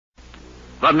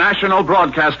The National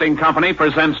Broadcasting Company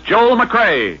presents Joel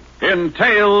McCrea in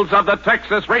Tales of the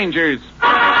Texas Rangers.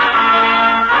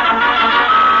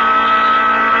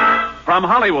 From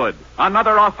Hollywood,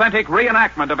 another authentic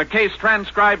reenactment of a case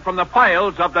transcribed from the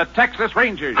files of the Texas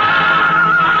Rangers. Tales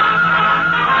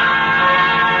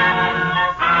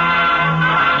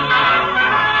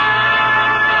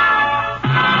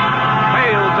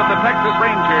of the Texas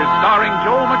Rangers, starring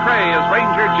Joel McCrea as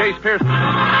Ranger Jace Pearson.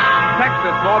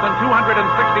 Texas, more than 260,000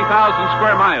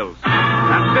 square miles,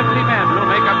 and 50 men who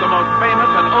make up the most famous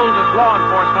and oldest law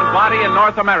enforcement body in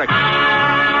North America.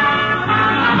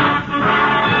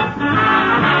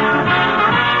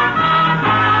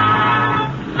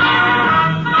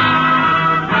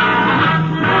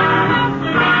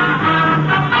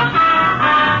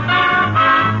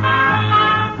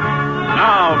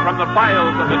 Now, from the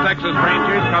files of the Texas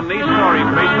Rangers come these stories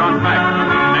based on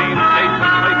facts. Names, dates,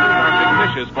 and places are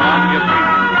fictitious for obvious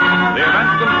reasons. The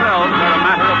events themselves are a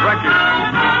matter of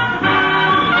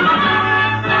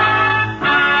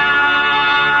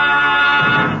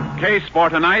record. Case for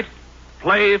tonight,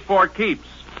 Play for Keeps.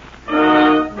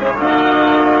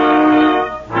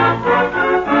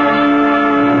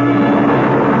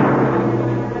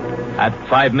 At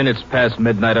 5 minutes past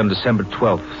midnight on December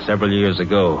 12th, several years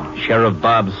ago, Sheriff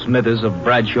Bob Smithers of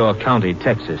Bradshaw County,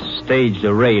 Texas, staged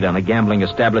a raid on a gambling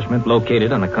establishment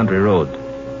located on a country road.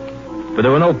 But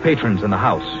there were no patrons in the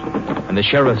house, and the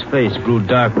sheriff's face grew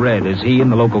dark red as he and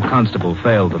the local constable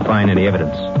failed to find any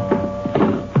evidence.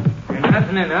 There's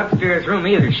nothing in the upstairs room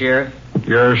either, Sheriff.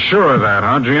 You're sure of that,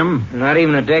 huh, Jim? Not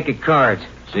even a deck of cards.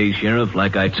 See, Sheriff,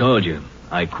 like I told you,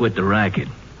 I quit the racket.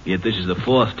 Yet this is the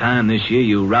fourth time this year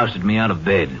you rousted me out of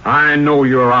bed. I know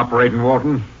you're operating,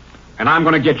 Walton, and I'm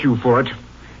going to get you for it.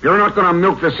 You're not going to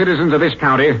milk the citizens of this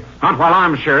county, not while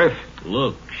I'm sheriff.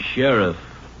 Look, Sheriff,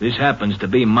 this happens to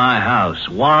be my house.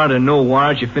 Warrant or no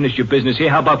warrant, you finished your business here.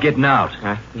 How about getting out?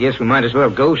 I guess we might as well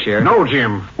go, Sheriff. No,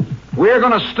 Jim. We're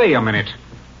going to stay a minute.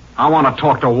 I want to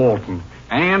talk to Walton.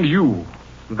 And you.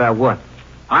 About what?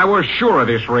 I was sure of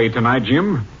this raid tonight,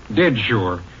 Jim. Dead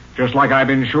sure. Just like I've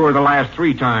been sure the last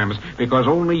 3 times, because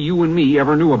only you and me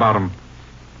ever knew about them.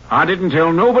 I didn't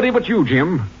tell nobody but you,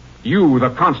 Jim. You, the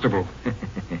constable.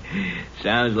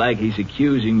 Sounds like he's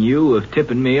accusing you of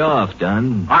tipping me off,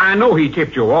 Dunn. I know he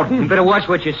tipped you, Walton. You better watch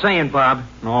what you're saying, Bob.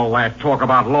 All that talk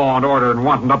about law and order and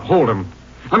wanting to uphold him.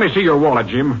 Let me see your wallet,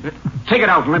 Jim. Take it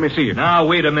out and let me see it. Now,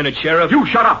 wait a minute, Sheriff. You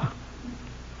shut up.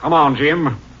 Come on,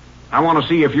 Jim. I want to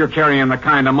see if you're carrying the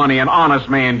kind of money an honest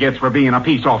man gets for being a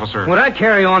peace officer. What I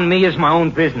carry on me is my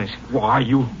own business. Why,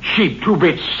 you cheap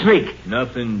 2-bit snake.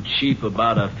 Nothing cheap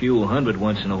about a few hundred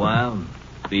once in a while.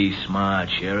 Be smart,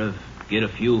 Sheriff. Get a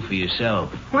few for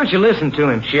yourself. Why don't you listen to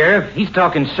him, Sheriff? He's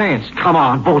talking sense. Come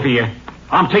on, both of you.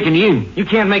 I'm taking you in. You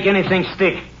can't make anything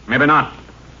stick. Maybe not.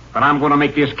 But I'm going to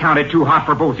make this county too hot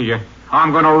for both of you.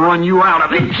 I'm going to run you out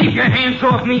of it. Keep your hands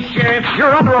off me, Sheriff.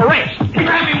 You're under arrest.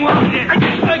 Grab him, Walton.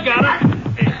 I got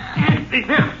it.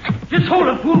 Now, just hold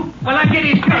him, fool, while I get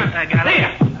his gun. I got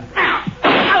it.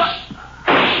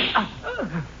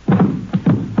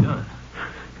 There.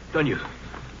 Dunn,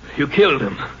 you killed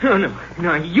him.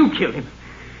 No, you killed him.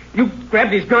 You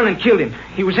grabbed his gun and killed him.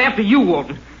 He was after you,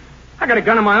 Walton. I got a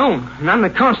gun of my own, and I'm the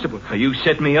constable. You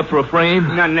set me up for a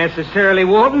frame? Not necessarily,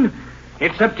 Walton.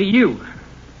 It's up to you.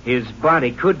 His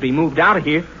body could be moved out of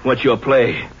here. What's your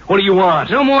play? What do you want?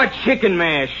 No more chicken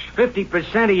mash.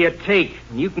 50% of your take.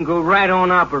 And you can go right on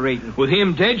operating. With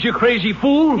him dead, you crazy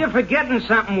fool? You're forgetting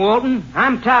something, Walton.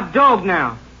 I'm top dog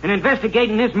now. And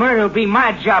investigating this murder will be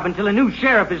my job until a new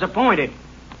sheriff is appointed.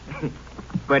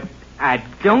 But I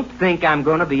don't think I'm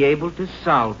going to be able to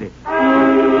solve it.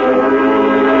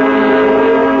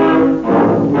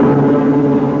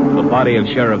 The body of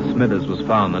Sheriff Smithers was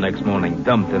found the next morning,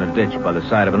 dumped in a ditch by the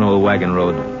side of an old wagon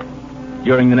road.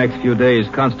 During the next few days,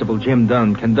 Constable Jim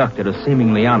Dunn conducted a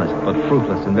seemingly honest but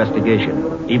fruitless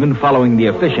investigation, even following the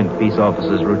efficient peace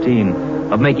officer's routine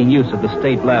of making use of the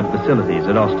state lab facilities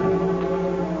at Austin.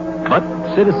 But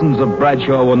citizens of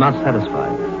Bradshaw were not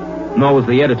satisfied, nor was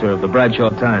the editor of the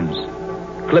Bradshaw Times.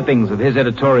 Clippings of his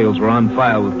editorials were on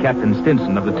file with Captain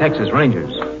Stinson of the Texas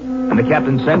Rangers, and the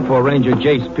captain sent for Ranger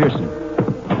Jace Pearson.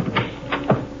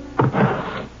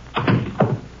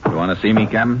 You want to see me,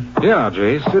 Captain? Yeah,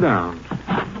 Jace, sit down.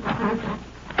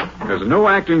 There's no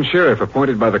acting sheriff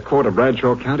appointed by the court of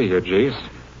Bradshaw County here, Jace.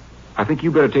 I think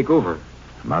you better take over.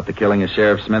 About the killing of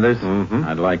Sheriff Smithers? Mm-hmm.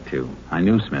 I'd like to. I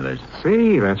knew Smithers.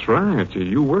 See, that's right.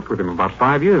 You worked with him about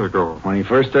 5 years ago. When he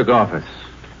first took office,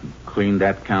 cleaned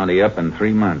that county up in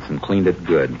 3 months and cleaned it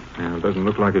good. Well, it doesn't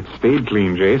look like it stayed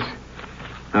clean, Jace.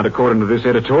 Not according to this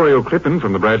editorial clipping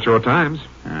from the Bradshaw Times.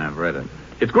 I've read it.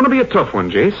 It's going to be a tough one,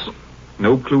 Jace.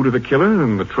 No clue to the killer,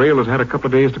 and the trail has had a couple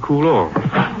of days to cool off. Well,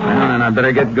 then I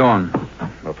better get going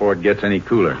before it gets any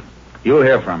cooler. You'll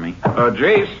hear from me.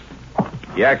 Jace,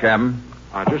 Yeah, Captain.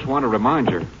 I just want to remind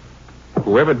you,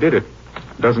 whoever did it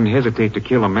doesn't hesitate to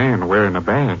kill a man wearing a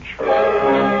badge.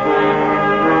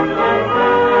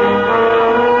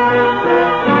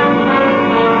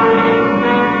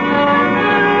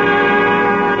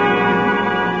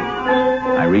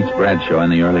 I reached Bradshaw in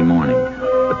the early morning.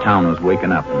 The town was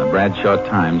waking up, and the Bradshaw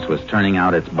Times was turning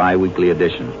out its bi-weekly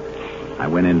edition. I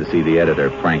went in to see the editor,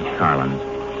 Frank Carlin.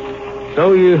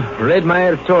 So you read my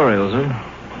editorials, huh?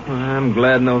 Well, I'm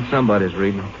glad to know somebody's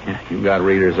reading. Yeah, you got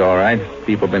readers, all right.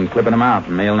 People been clipping them out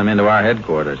and mailing them into our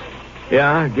headquarters.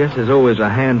 Yeah, I guess there's always a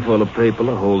handful of people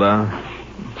to hold out.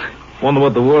 Wonder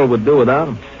what the world would do without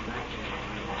them.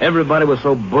 Everybody was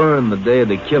so burned the day of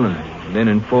the killing. And then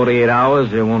in 48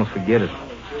 hours, they want to forget it.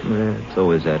 Yeah, it's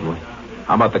always that way.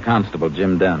 How about the constable,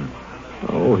 Jim Dunn?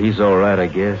 Oh, he's all right, I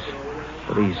guess.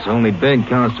 But he's only been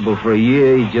constable for a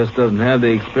year. He just doesn't have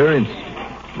the experience.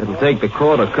 It'll take the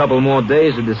court a couple more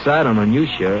days to decide on a new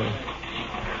sheriff.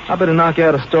 I better knock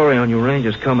out a story on you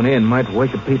Rangers coming in. Might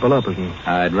wake the people up again.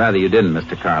 I'd rather you didn't,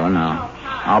 Mr. Carlin.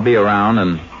 I'll be around,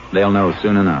 and they'll know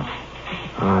soon enough.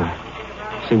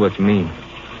 See what you mean.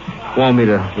 Want me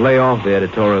to lay off the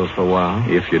editorials for a while?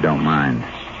 If you don't mind.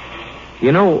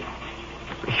 You know,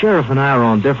 the sheriff and I are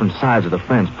on different sides of the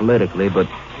fence politically, but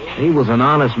he was an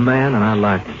honest man, and I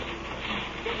liked him.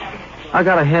 I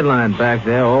got a headline back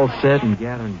there, all set and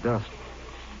gathering dust.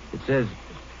 It says,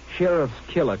 Sheriff's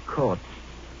Killer Caught.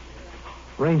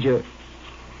 Ranger,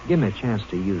 give me a chance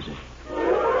to use it.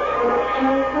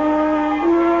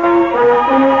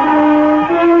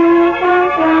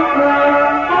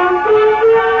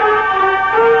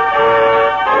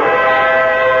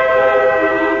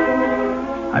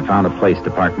 I found a place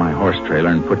to park my horse trailer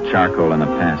and put charcoal in the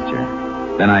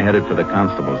pasture. Then I headed for the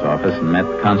constable's office and met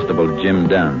Constable Jim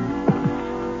Dunn.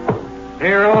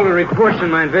 There are all the reports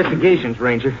in my investigations,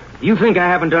 Ranger. You think I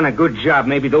haven't done a good job,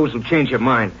 maybe those will change your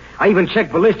mind. I even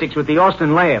checked ballistics with the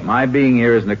Austin lab. My being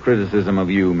here isn't a criticism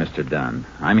of you, Mr. Dunn.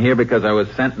 I'm here because I was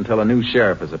sent until a new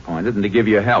sheriff is appointed and to give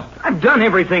you help. I've done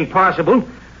everything possible.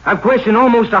 I've questioned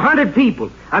almost 100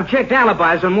 people. I've checked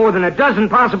alibis on more than a dozen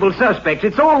possible suspects.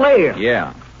 It's all there.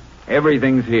 Yeah.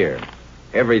 Everything's here.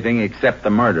 Everything except the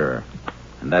murderer.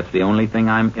 And that's the only thing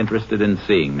I'm interested in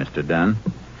seeing, Mr. Dunn.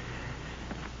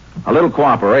 A little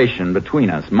cooperation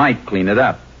between us might clean it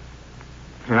up.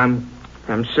 I'm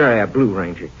sorry I blew,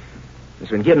 Ranger. It's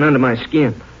been getting under my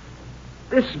skin.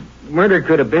 This murder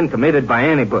could have been committed by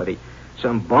anybody.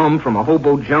 Some bum from a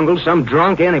hobo jungle, some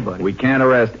drunk, anybody. We can't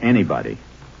arrest anybody.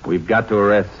 We've got to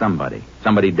arrest somebody.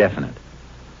 Somebody definite.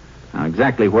 Now,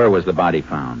 exactly where was the body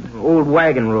found? Old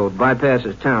wagon road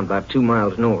bypasses town about 2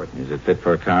 miles north. Is it fit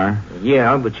for a car?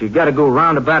 Yeah, but you got to go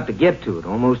roundabout to get to it,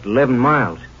 almost 11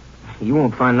 miles. You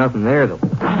won't find nothing there, though.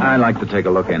 I'd like to take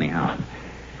a look anyhow.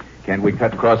 Can't we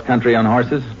cut cross-country on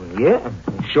horses? Yeah,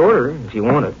 shorter if you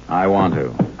want it. I want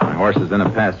to. My horse is in a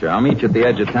pasture. I'll meet you at the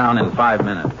edge of town in 5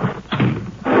 minutes.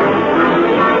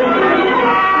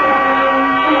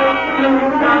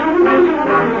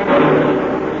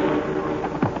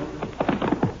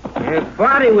 The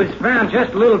body was found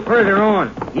just a little further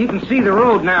on. You can see the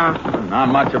road now. Not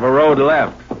much of a road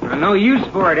left. No use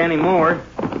for it anymore.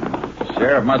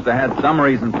 Sheriff must have had some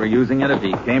reason for using it if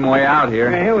he came way out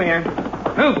here. Here we are.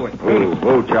 Oh, boy.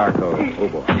 Oh, charcoal. Oh,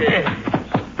 boy.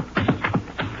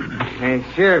 The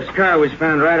sheriff's car was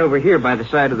found right over here by the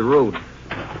side of the road.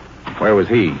 Where was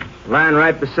he? Lying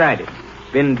right beside it.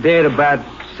 Been dead about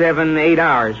 7-8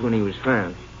 hours when he was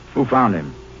found. Who found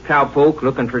him? Cowpoke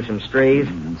looking for some strays.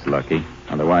 That's lucky.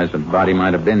 Otherwise, the body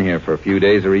might have been here for a few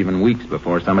days or even weeks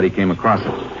before somebody came across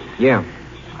it. Yeah.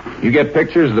 You get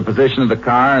pictures of the position of the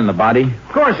car and the body? Of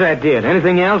course I did.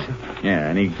 Anything else? Yeah,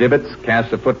 any exhibits,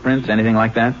 casts of footprints, anything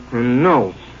like that?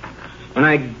 No. When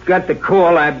I got the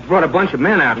call, I brought a bunch of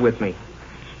men out with me.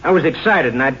 I was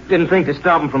excited, and I didn't think to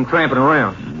stop them from tramping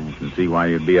around. I can see why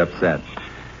you'd be upset.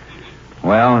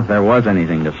 Well, if there was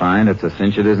anything to find, it's a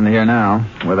cinch it isn't here now.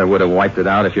 Weather would have wiped it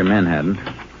out if your men hadn't.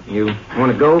 You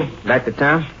want to go back to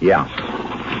town? Yeah.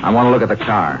 I want to look at the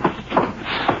car.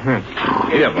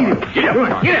 Get up, boy. Get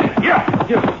up.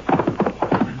 Get up.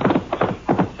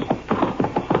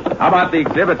 How about the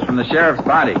exhibits from the sheriff's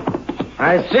body?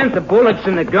 I sent the bullets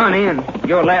and the gun in.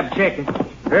 Your lab checked it.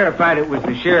 Verified it was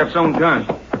the sheriff's own gun.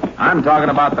 I'm talking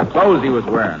about the clothes he was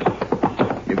wearing.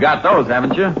 You got those,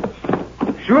 haven't you?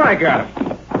 Sure I got it.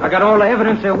 I got all the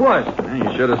evidence there was.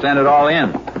 You should have sent it all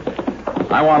in.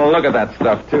 I want to look at that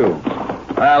stuff, too.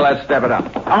 Well, let's step it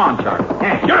up. Come on, Charlie.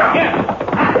 Get up.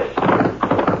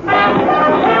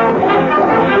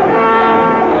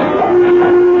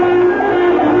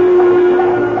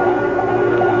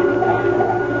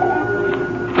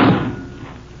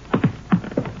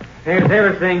 Got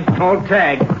everything all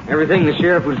tagged. Everything the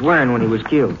sheriff was wearing when he was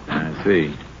killed. I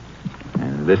see.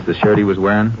 And is this the shirt he was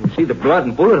wearing? You see the blood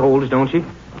and bullet holes, don't you?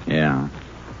 Yeah.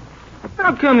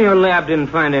 How come your lab didn't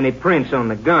find any prints on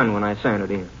the gun when I sent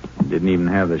it in? It didn't even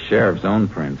have the sheriff's own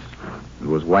prints. It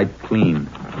was wiped clean.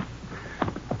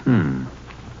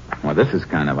 Well, this is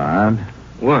kind of odd.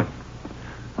 What?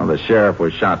 Well, the sheriff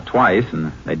was shot twice,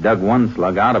 and they dug one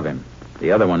slug out of him.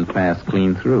 The other one passed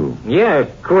clean through. Yeah,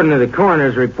 according to the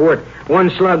coroner's report, one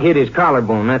slug hit his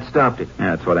collarbone. That stopped it.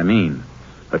 Yeah, that's what I mean.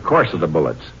 The course of the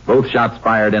bullets. Both shots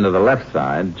fired into the left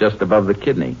side, just above the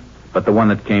kidney. But the one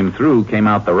that came through came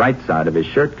out the right side of his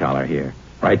shirt collar here,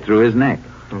 right through his neck.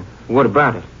 What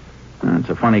about it? It's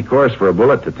a funny course for a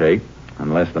bullet to take,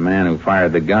 unless the man who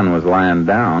fired the gun was lying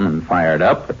down and fired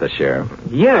up at the sheriff.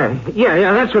 Yeah,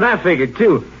 that's what I figured,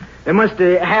 too. They must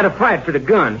have had a fight for the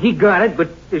gun. He got it,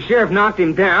 but the sheriff knocked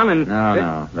him down and...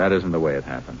 No, that isn't the way it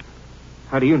happened.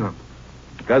 How do you know?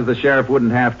 Because the sheriff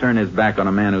wouldn't half turn his back on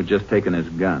a man who'd just taken his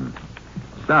gun.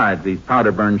 Besides, these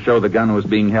powder burns show the gun was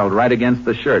being held right against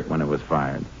the shirt when it was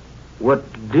fired.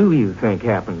 What do you think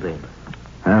happened then?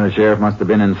 Well, the sheriff must have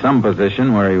been in some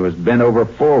position where he was bent over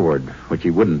forward, which he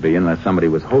wouldn't be unless somebody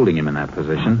was holding him in that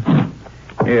position.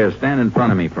 Here, stand in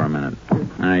front of me for a minute.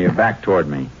 Now, your back toward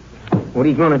me. What are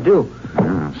you going to do?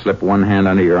 Slip one hand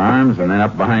under your arms and then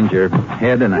up behind your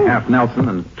head in a half Nelson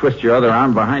and twist your other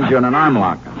arm behind you in an arm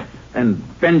lock. Then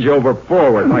bend you over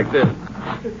forward like this.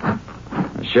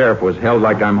 The sheriff was held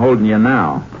like I'm holding you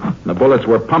now. The bullets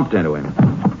were pumped into him.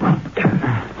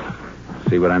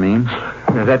 See what I mean?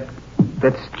 Now,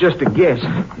 that's just a guess.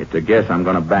 It's a guess I'm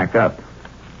going to back up.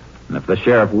 And if the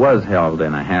sheriff was held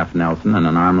in a half Nelson and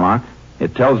an arm lock,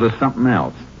 it tells us something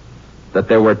else. That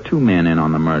there were two men in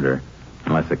on the murder.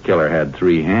 Unless the killer had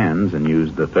three hands and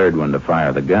used the third one to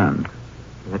fire the gun.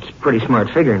 That's pretty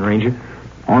smart figuring, Ranger.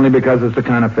 Only because it's the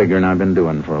kind of figuring I've been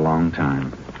doing for a long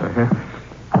time. Are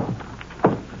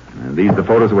these the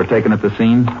photos that were taken at the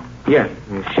scene? Yeah,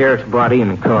 the sheriff's body in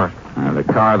the car.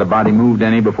 The body moved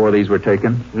any before these were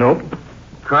taken? Nope.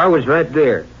 Car was right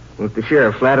there, with the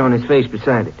sheriff flat on his face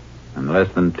beside it. And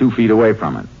less than 2 feet away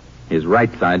from it. His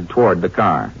right side toward the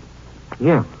car.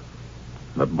 Yeah.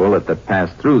 The bullet that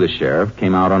passed through the sheriff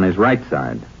came out on his right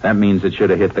side. That means it should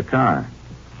have hit the car.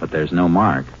 But there's no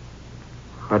mark.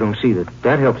 I don't see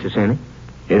that helps us any.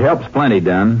 It helps plenty,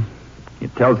 Dunn.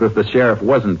 It tells us the sheriff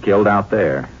wasn't killed out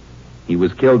there. He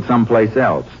was killed someplace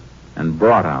else and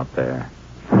brought out there.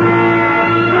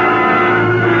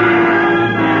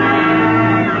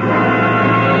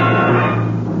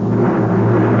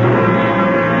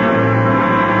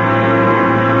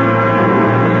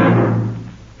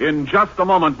 In just a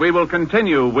moment, we will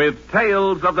continue with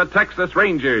Tales of the Texas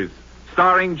Rangers,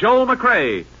 starring Joel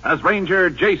McCrea as Ranger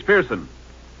Jace Pearson.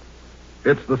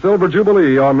 It's the Silver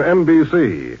Jubilee on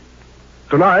NBC.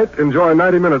 Tonight, enjoy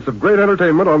 90 minutes of great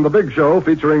entertainment on The Big Show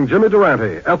featuring Jimmy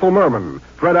Durante, Ethel Merman,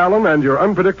 Fred Allen, and your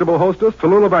unpredictable hostess,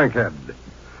 Tallulah Bankhead.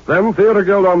 Then Theater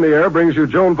Guild on the Air brings you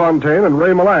Joan Fontaine and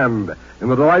Ray Milland in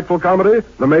the delightful comedy,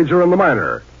 The Major and the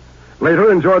Minor. Later,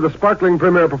 enjoy the sparkling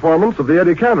premiere performance of The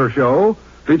Eddie Cantor Show,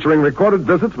 featuring recorded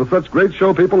visits with such great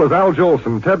show people as Al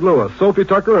Jolson, Ted Lewis, Sophie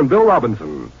Tucker, and Bill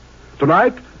Robinson.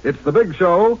 Tonight, it's The Big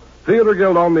Show, Theater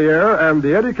Guild on the Air, and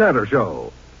The Eddie Cantor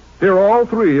Show. Hear all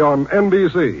three on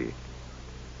NBC.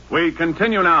 We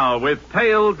continue now with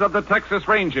Tales of the Texas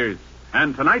Rangers,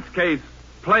 and tonight's case,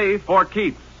 Play for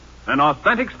Keats, an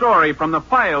authentic story from the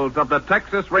files of the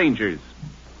Texas Rangers.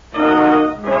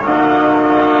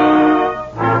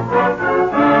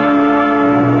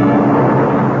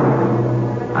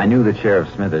 I knew that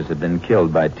Sheriff Smithers had been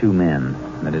killed by two men,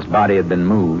 and that his body had been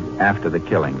moved after the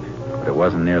killing, but it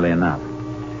wasn't nearly enough.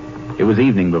 It was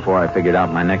evening before I figured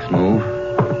out my next move,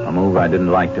 a move I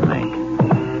didn't like to make.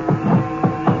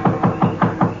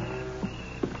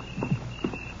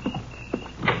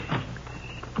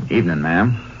 Evening,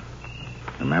 ma'am.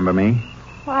 Remember me?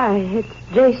 Why, it's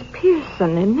Jace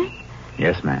Pearson, isn't it?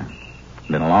 Yes, ma'am.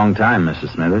 Been a long time,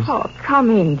 Mrs. Smithers. Oh, come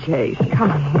in, Jace.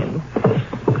 Come in.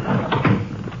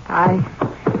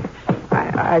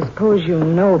 I suppose you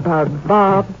know about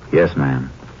Bob. Yes, ma'am.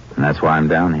 And that's why I'm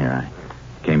down here.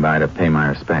 I came by to pay my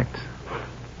respects.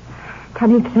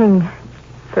 Funny thing.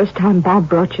 First time Bob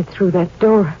brought you through that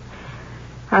door,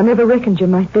 I never reckoned you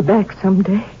might be back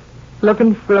someday,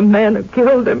 looking for a man who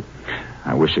killed him.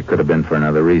 I wish it could have been for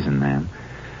another reason, ma'am.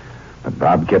 But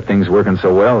Bob kept things working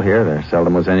so well here, there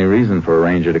seldom was any reason for a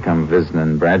ranger to come visiting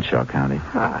in Bradshaw County.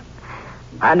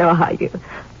 I know how you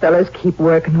fellas keep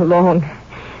working along.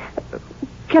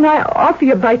 Can I offer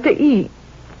you a bite to eat?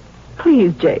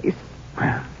 Please, Jace.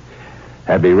 Well,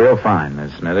 that'd be real fine,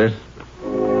 Miss Smithers.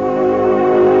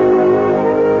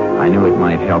 I knew it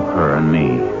might help her and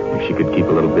me if she could keep a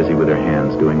little busy with her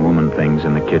hands doing woman things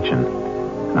in the kitchen.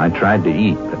 And I tried to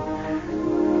eat, but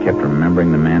kept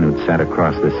remembering the man who'd sat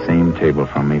across this same table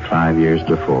from me 5 years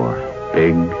before.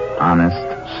 Big, honest,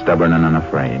 stubborn, and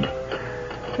unafraid.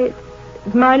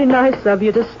 It's mighty nice of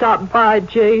you to stop by,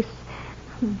 Jace.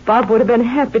 Bob would have been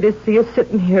happy to see us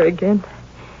sitting here again.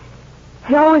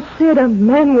 He always said a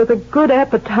man with a good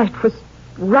appetite was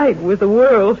right with the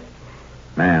world.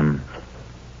 Ma'am,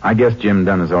 I guess Jim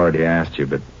Dunn has already asked you,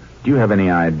 but do you have any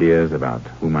ideas about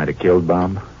who might have killed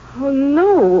Bob? Oh,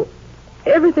 no.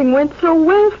 Everything went so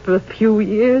well for a few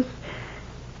years.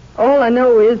 All I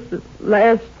know is that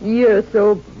last year or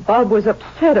so, Bob was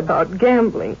upset about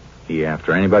gambling. He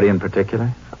after anybody in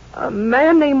particular? A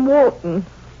man named Walton,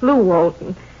 Lou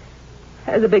Walton,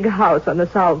 has a big house on the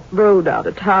South Road out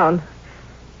of town.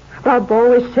 Bob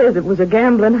always said it was a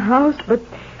gambling house, but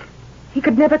he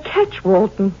could never catch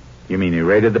Walton. You mean he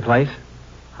raided the place?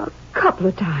 A couple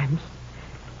of times.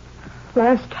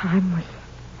 Last time was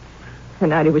the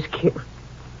night he was killed.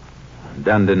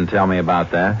 Dunn didn't tell me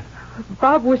about that.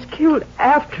 Bob was killed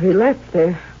after he left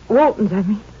there. Walton's, I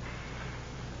mean.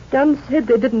 Dunn said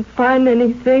they didn't find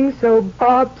anything, so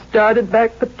Bob started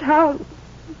back for town.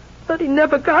 But he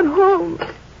never got home.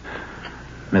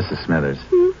 Mrs. Smithers,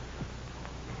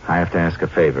 I have to ask a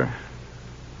favor.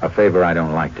 A favor I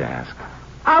don't like to ask.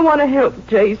 I want to help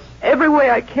Jace every way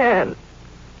I can.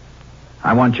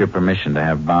 I want your permission to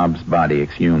have Bob's body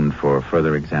exhumed for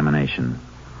further examination.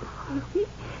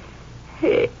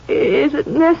 Is it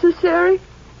necessary?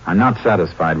 I'm not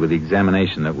satisfied with the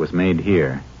examination that was made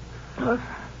here.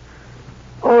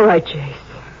 All right, Jace.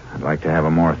 I'd like to have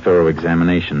a more thorough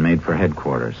examination made for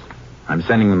headquarters. I'm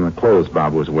sending them the clothes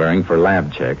Bob was wearing for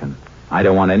lab check, and I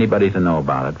don't want anybody to know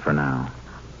about it for now.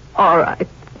 All right.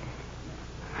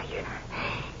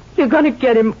 You're going to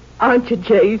get him, aren't you,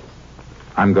 Jace?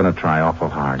 I'm going to try awful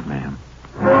hard, ma'am.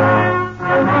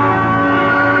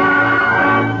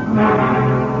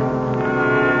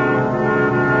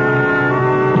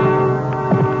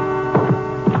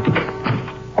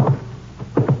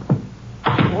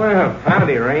 Well,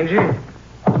 howdy, Ranger.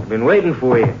 I've been waiting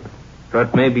for you.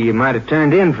 Thought maybe you might have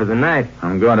turned in for the night.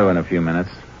 I'm going to in a few minutes.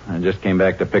 I just came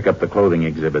back to pick up the clothing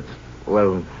exhibits.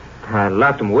 Well, I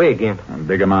locked them away again. I'll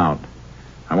dig them out.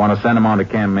 I want to send them on to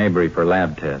Camp Mabry for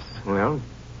lab tests. Well,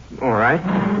 all right.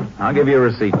 I'll give you a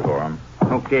receipt for them.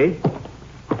 Okay.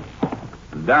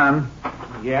 Don,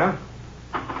 Yeah?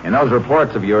 in those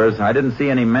reports of yours, I didn't see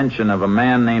any mention of a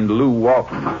man named Lou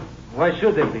Walton. Why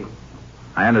should there be?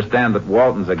 I understand that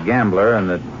Walton's a gambler and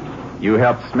that you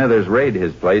helped Smithers raid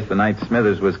his place the night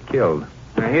Smithers was killed.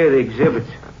 Now, here are the exhibits.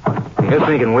 You're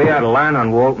thinking way out of line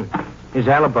on Walton. His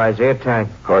alibi's airtight.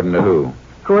 According to who?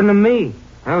 According to me.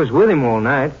 I was with him all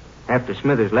night after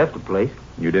Smithers left the place.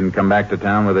 You didn't come back to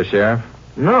town with the sheriff?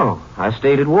 No, I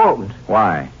stayed at Walton's.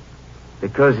 Why?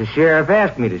 Because the sheriff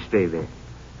asked me to stay there.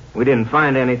 We didn't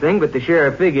find anything, but the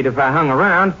sheriff figured if I hung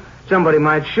around, somebody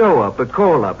might show up or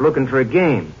call up looking for a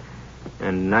game.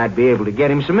 And I'd be able to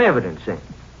get him some evidence then.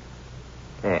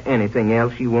 Anything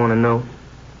else you want to know?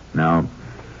 No.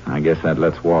 I guess that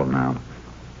lets Walton out.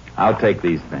 I'll take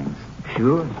these things.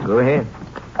 Sure, go ahead.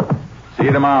 See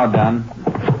you tomorrow, Don.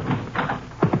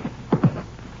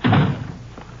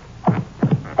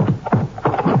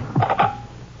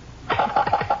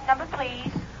 Number,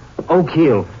 please. Oak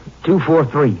Hill,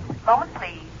 243. Moment,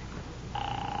 please.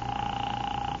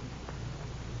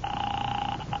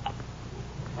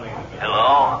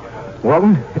 Hello?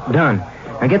 Walton, done.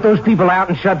 Now get those people out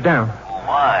and shut down.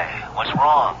 Why? What's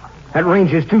wrong? That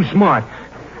ranger's too smart.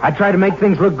 I tried to make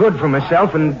things look good for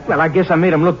myself, and, well, I guess I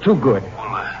made him look too good. Well,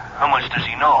 how much does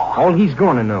he know? All he's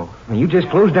going to know. Now, you just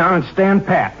close down and stand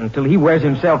pat until he wears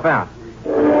himself out.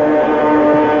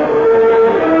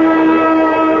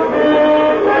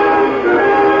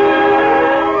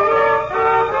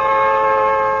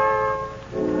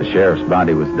 The sheriff's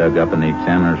body was dug up and the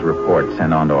examiner's report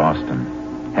sent on to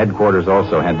Austin. Headquarters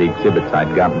also had the exhibits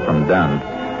I'd gotten from Dunn.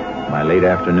 By late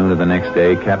afternoon of the next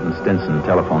day, Captain Stinson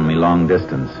telephoned me long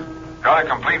distance. Got a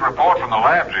complete report from the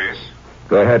lab, Jace.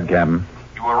 Go ahead, Captain.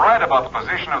 You were right about the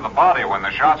position of the body when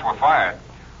the shots were fired.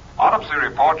 Autopsy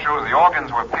report shows the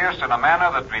organs were pierced in a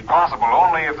manner that'd be possible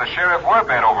only if the sheriff were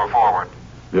bent over forward.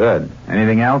 Good.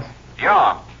 Anything else?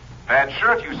 Yeah. That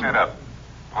shirt you sent up.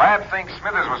 Lab thinks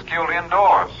Smithers was killed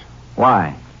indoors.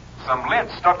 Why? Some lint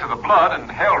stuck to the blood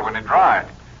and held when it dried.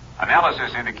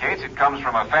 Analysis indicates it comes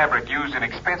from a fabric used in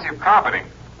expensive carpeting.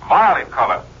 Violet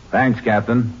color. Thanks,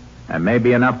 Captain. That may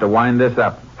be enough to wind this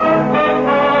up.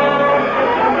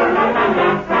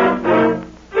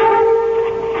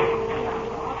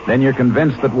 Then you're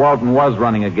convinced that Walton was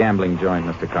running a gambling joint,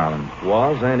 Mr. Carlin.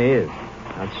 Was and is.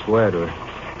 I'd swear to it.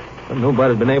 But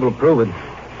nobody's been able to prove it.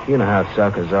 You know how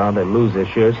suckers are. They lose their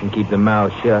shirts and keep their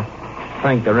mouths shut.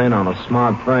 Think they're in on a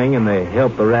smart thing, and they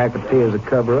help the racketeers to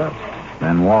cover up.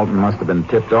 Then Walton must have been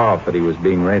tipped off that he was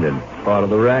being raided. Part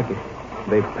of the racket.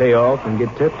 They pay off and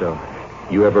get tipped off.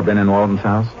 You ever been in Walton's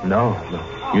house? No.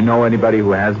 You know anybody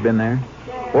who has been there?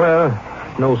 Well,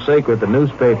 it's no secret the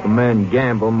newspaper men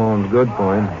gamble more's good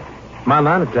for him. My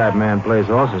linotype man plays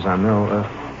horses, I know.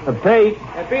 Pete.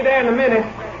 I'll be there in a minute.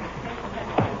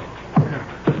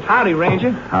 Howdy,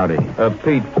 Ranger. Howdy.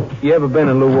 Pete, you ever been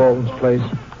in Lou Walton's place?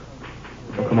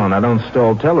 Oh, come on, now don't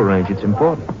stall. Tell the Ranger. It's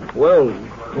important. Well,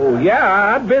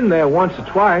 yeah, I've been there once or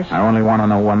twice. I only want to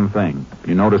know one thing.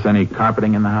 You notice any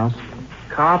carpeting in the house?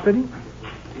 Carpeting?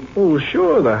 Oh,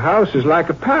 sure. The house is like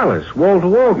a palace.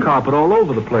 Wall-to-wall carpet all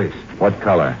over the place. What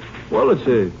color? Well, it's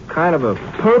a kind of a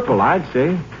purple, I'd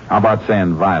say. How about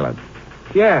saying violet?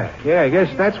 Yeah, I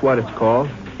guess that's what it's called.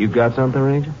 You got something,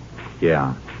 Ranger?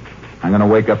 Yeah. I'm going to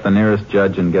wake up the nearest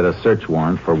judge and get a search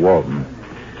warrant for Walton.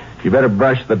 You better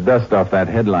brush the dust off that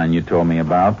headline you told me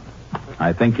about.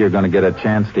 I think you're going to get a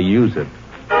chance to use it.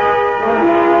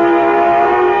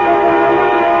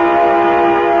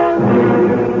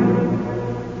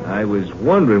 I was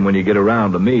wondering when you get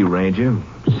around to me, Ranger.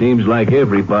 Seems like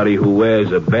everybody who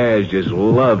wears a badge just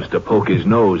loves to poke his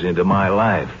nose into my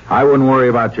life. I wouldn't worry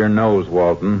about your nose,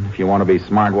 Walton. If you want to be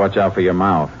smart, watch out for your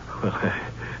mouth.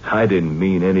 I didn't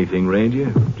mean anything,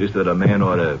 Ranger. Just that a man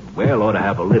ought to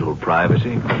have a little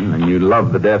privacy. And you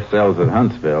love the death cells at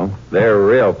Huntsville. They're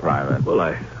real private. Well,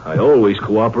 I always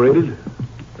cooperated.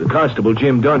 The constable,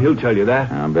 Jim Dunn, he'll tell you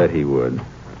that. I'll bet he would.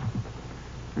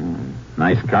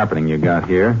 Nice carpeting you got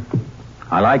here.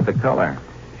 I like the color.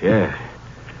 Yeah,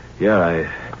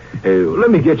 let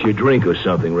me get you a drink or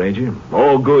something, Ranger.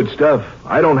 All good stuff.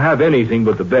 I don't have anything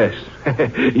but the best.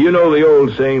 You know the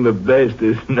old saying, the best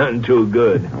is none too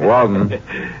good. Walton,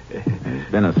 there's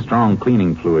been a strong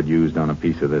cleaning fluid used on a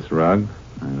piece of this rug.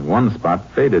 One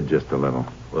spot faded just a little.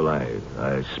 Well,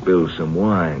 I spilled some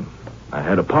wine. I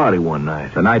had a party one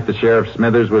night. The night the Sheriff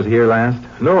Smithers was here last?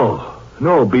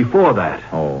 No, before that.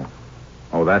 Oh,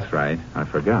 that's right. I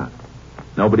forgot.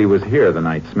 Nobody was here the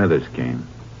night Smithers came.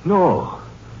 No,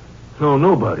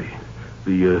 nobody.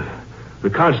 The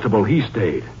constable, he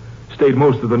stayed. Stayed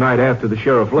most of the night after the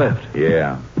sheriff left.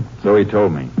 Yeah, so he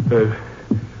told me.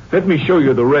 Let me show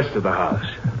you the rest of the house.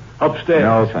 Upstairs.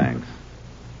 No, thanks.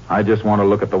 I just want to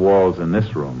look at the walls in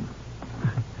this room.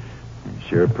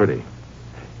 Sure pretty.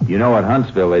 You know, at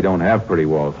Huntsville, they don't have pretty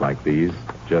walls like these.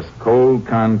 Just cold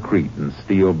concrete and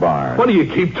steel bars. What do you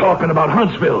keep talking about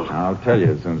Huntsville? I'll tell you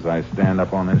as soon as I stand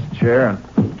up on this chair and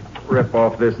rip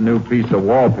off this new piece of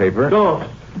wallpaper. Don't.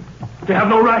 You have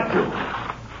no right to.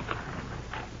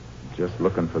 Just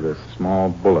looking for this small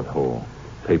bullet hole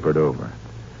papered over.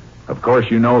 Of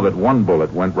course, you know that one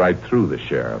bullet went right through the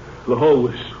sheriff. The hole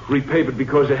was repapered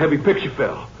because a heavy picture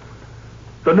fell.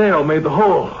 The nail made the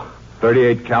hole.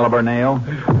 38 caliber nail?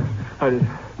 I'm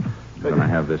going to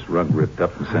have this rug ripped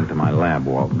up and sent to my lab,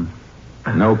 Walton.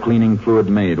 No cleaning fluid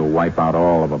made will wipe out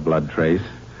all of a blood trace.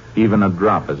 Even a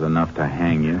drop is enough to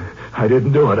hang you. I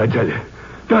didn't do it, I tell you.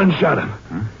 Dunn shot him.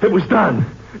 Huh? It was Dunn.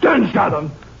 Dunn shot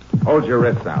him. Hold your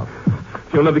wrists out.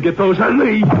 You'll never get those on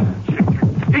me.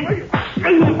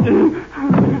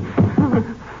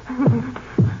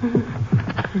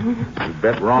 You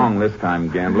bet wrong this time,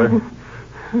 gambler.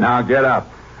 Now get up.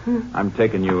 I'm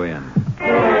taking you in.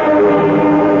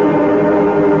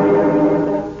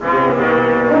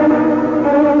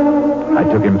 I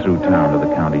took him through town to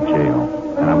the county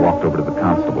jail, and I walked over to the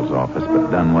constable's office, but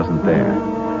Dunn wasn't there.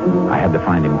 I had to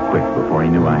find him quick before he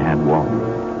knew I had Walton.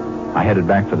 I headed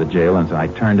back for the jail, and as I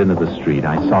turned into the street,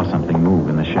 I saw something move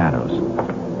in the shadows.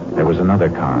 There was another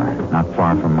car, not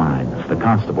far from mine, the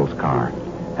constable's car,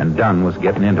 and Dunn was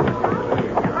getting into it.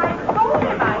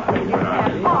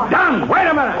 Dunn, wait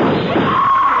a minute!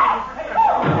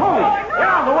 Move! Get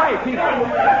out of the way, people!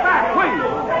 Get back, please!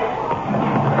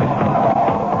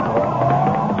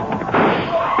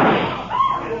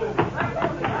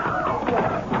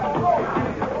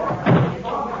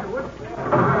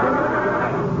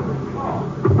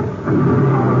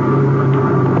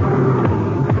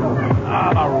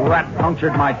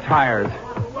 Punctured my tires.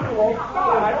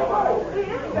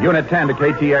 Unit 10 to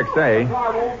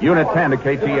KTXA. Unit 10 to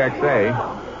KTXA.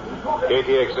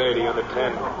 KTXA to Unit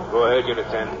 10. Go ahead, Unit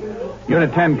 10.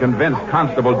 Unit 10 convinced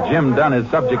Constable Jim Dunn is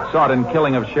subject sought in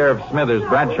killing of Sheriff Smithers,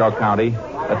 Bradshaw County.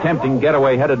 Attempting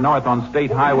getaway headed north on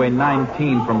State Highway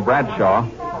 19 from Bradshaw.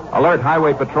 Alert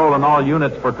Highway Patrol and all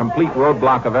units for complete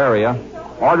roadblock of area.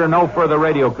 Order no further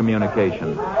radio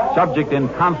communication. Subject in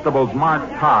Constable's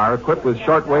marked car equipped with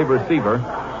shortwave receiver.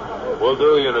 Will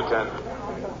do, Unit 10.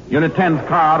 Unit 10's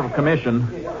car out of commission.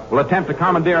 Will attempt to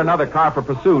commandeer another car for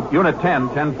pursuit. Unit 10,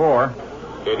 10-4.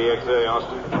 KDXA,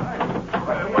 Austin.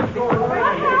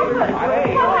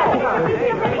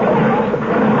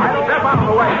 Step out of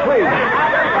the way, please.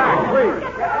 Step back, please.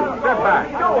 Step back.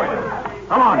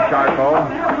 Come on, Charcoal.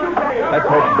 Let's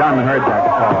hope Dunn heard that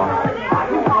call.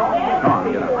 Come on,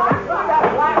 get up.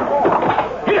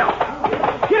 Get up!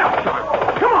 Get up, Charcoal!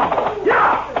 Come on! Get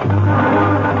up!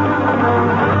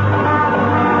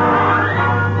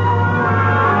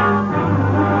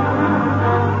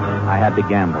 I had to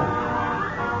gamble.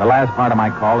 The last part of my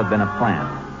call had been a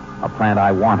plant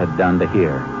I wanted Dunn to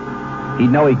hear. He'd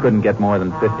know he couldn't get more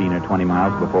than 15 or 20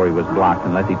 miles before he was blocked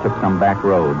unless he took some back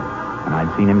road. And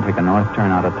I'd seen him take a north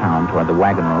turn out of town toward the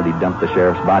wagon road he dumped the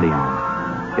sheriff's body on.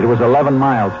 It was 11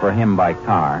 miles for him by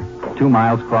car, 2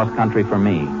 miles cross-country for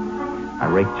me. I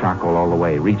raked charcoal all the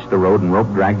way, reached the road, and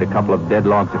rope-dragged a couple of dead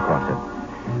logs across it.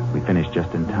 We finished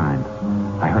just in time.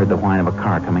 I heard the whine of a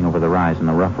car coming over the rise in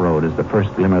the rough road as the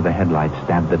first glimmer of the headlights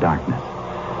stabbed the darkness.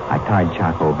 I tied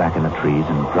charcoal back in the trees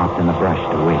and dropped in the brush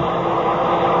to wait.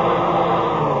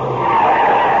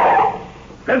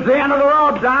 This is the end of the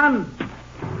road, Don.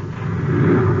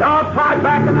 Don't try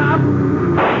backing up.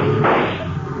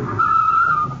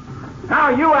 Now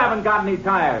you haven't got any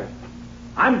tires.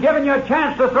 I'm giving you a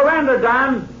chance to surrender,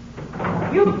 Don.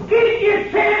 You get your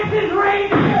chances,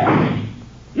 Ranger.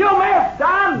 You missed,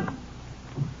 Don.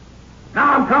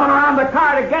 Now I'm coming around the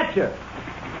car to get you.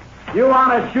 You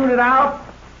want to shoot it out?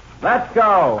 Let's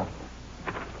go.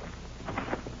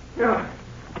 No.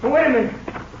 Wait a minute.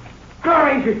 Go,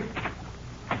 Ranger.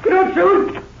 Don't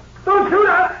shoot. Don't shoot.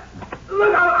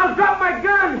 I'll drop my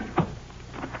gun.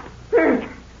 There.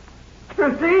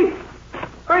 See?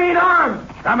 I ain't armed.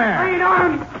 Come here. I ain't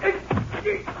armed.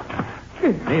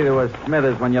 Neither was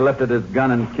Smithers when you lifted his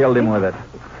gun and killed him with it.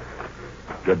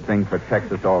 Good thing for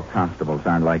Texas all constables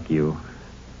aren't like you.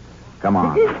 Come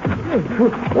on.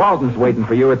 Walton's waiting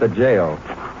for you at the jail.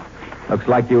 Looks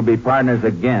like you'll be partners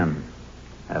again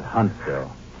at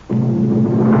Huntsville.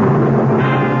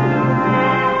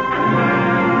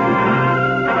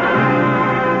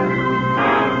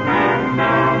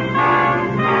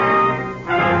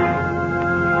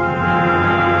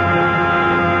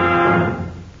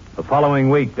 The following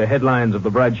week, the headlines of the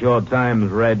Bradshaw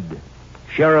Times read,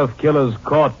 Sheriff Killers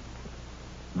Caught.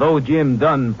 Though Jim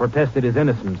Dunn protested his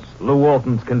innocence, Lou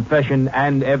Walton's confession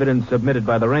and evidence submitted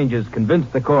by the Rangers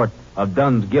convinced the court of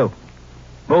Dunn's guilt.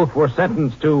 Both were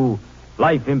sentenced to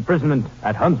life imprisonment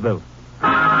at Huntsville.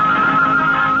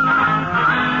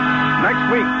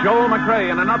 Next week, Joel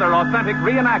McCrea in another authentic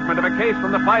reenactment of a case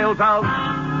from the files of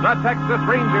the Texas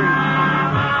Rangers.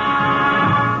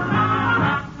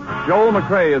 Joel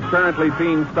McCrea is currently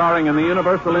seen starring in the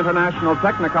Universal International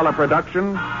Technicolor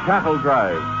production, Cattle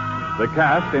Drive. The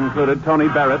cast included Tony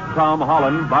Barrett, Tom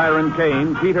Holland, Byron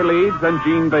Kane, Peter Leeds, and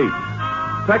Gene Bates.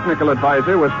 Technical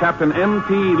advisor was Captain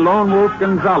M.T. Lone Wolf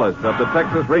Gonzalez of the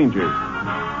Texas Rangers.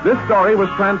 This story was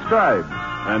transcribed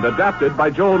and adapted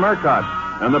by Joel Murcott,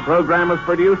 and the program was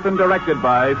produced and directed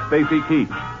by Stacy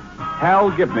Keach. Hal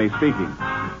Gibney speaking.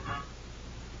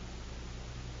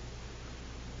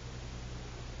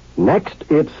 Next,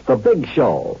 it's The Big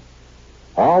Show.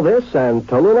 All this and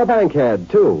Tallulah Bankhead,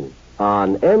 too,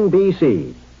 on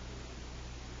NBC.